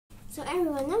So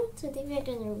everyone, now today we're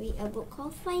gonna read a book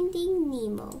called Finding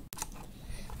Nemo.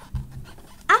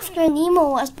 After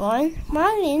Nemo was born,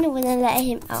 Marlin wouldn't let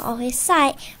him out of his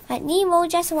sight, but Nemo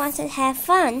just wanted to have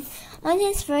fun. On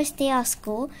his first day of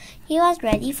school, he was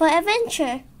ready for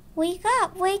adventure. Wake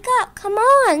up, come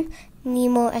on!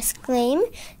 Nemo exclaimed,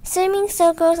 swimming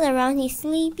circles around his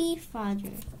sleepy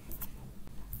father.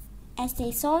 As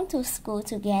they swam to school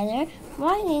together,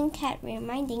 Marlin kept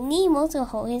reminding Nemo to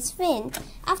hold his fin.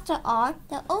 After all,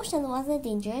 the ocean was a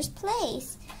dangerous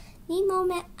place. Nemo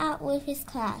met up with his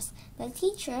class. The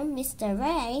teacher, Mr.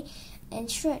 Ray,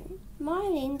 assured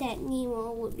Marlin that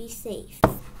Nemo would be safe.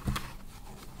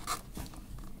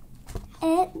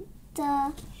 At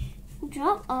the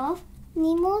drop-off,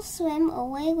 Nemo swam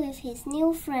away with his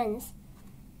new friends.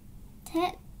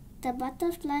 Ted, the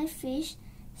butterfly fish,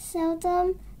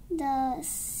 Seldom, the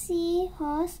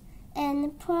seahorse,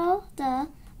 and Pearl, the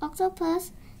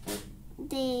octopus.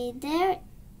 They dared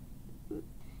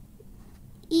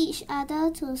each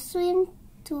other to swim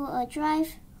to a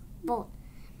drive boat.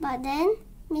 But then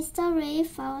Mr. Ray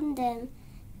found them,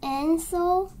 and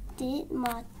so did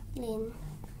Marlin.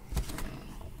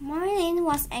 Marlin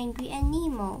was angry at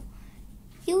Nemo.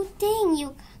 "You think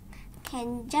you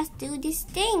can just do these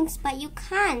things, but you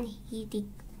can't," he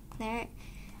declared.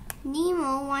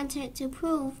 Nemo wanted to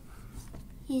prove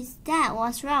his dad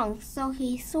was wrong, so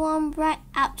he swam right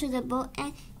up to the boat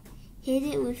and hit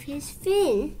it with his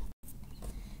fin.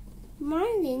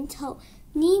 Marlin told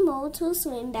Nemo to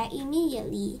swim back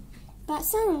immediately, but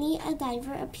suddenly a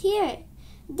diver appeared.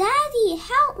 "Daddy,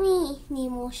 help me!"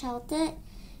 Nemo shouted.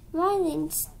 Marlin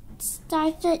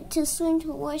started to swim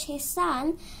towards his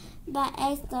son, but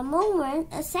at the moment,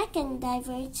 a second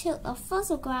diver took a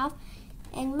photograph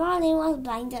and Marlin was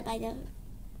blinded by the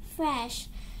flash.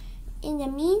 In the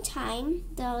meantime,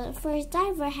 the first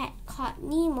diver had caught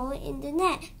Nemo in the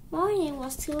net. Marlin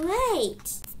was too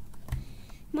late.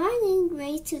 Marlin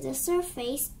raced to the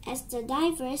surface as the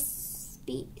divers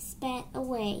sped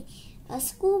away. A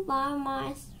school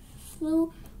mouse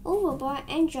flew overboard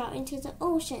and dropped into the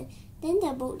ocean. Then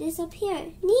the boat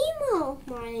disappeared. "Nemo!"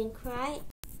 Marlin cried.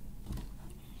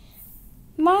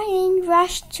 Marlin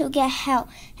rushed to get help.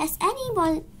 "Has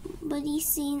anybody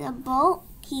seen a boat?"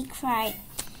 he cried.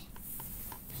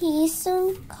 He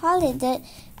soon collided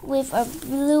with a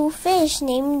blue fish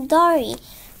named Dory.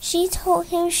 She told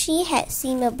him she had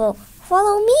seen a boat.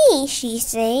 "Follow me," she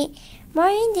said.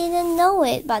 Marlin didn't know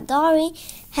it, but Dory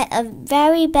had a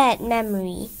very bad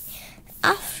memory.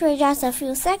 After just a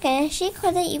few seconds, she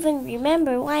couldn't even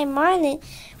remember why Marlin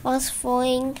was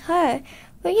following her.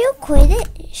 "Will you quit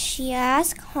it?" she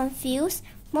asked, confused.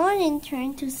 Marlin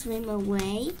turned to swim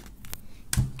away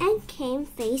and came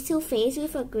face to face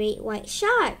with a great white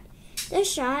shark. The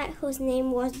shark, whose name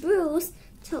was Bruce,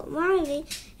 told Marlin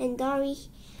and Dory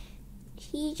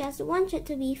he just wanted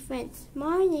to be friends.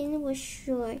 Marlin was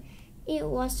sure it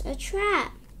was a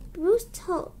trap. Bruce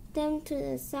took them to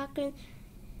the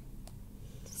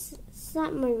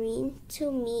submarine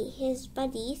to meet his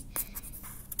buddies,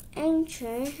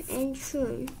 Anchor and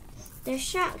Troon. The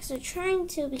sharks are trying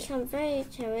to become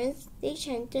vegetarians. They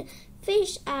chanted,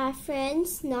 "Fish are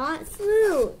friends, not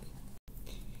fruit."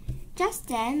 Just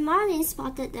then, Marlin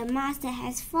spotted the mask that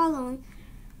has fallen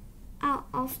out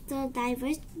of the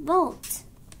diver's boat.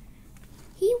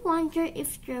 He wondered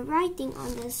if the writing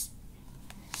on the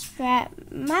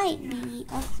strap might be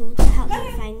a clue to help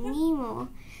him find Nemo.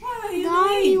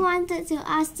 Dory wanted to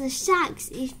ask the sharks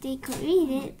if they could read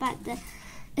it, but the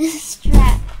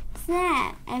strap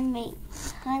snapped and made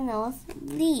her nose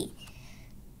bleed.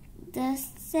 The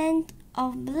scent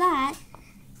of blood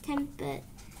tempered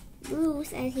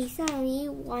Bruce, and he suddenly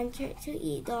wanted to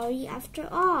eat Dory after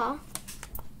all.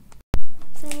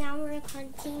 So now we'll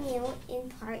continue in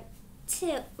part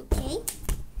 2, okay?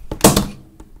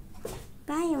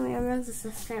 Bye, and remember to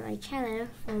subscribe my channel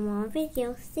for more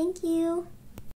videos. Thank you.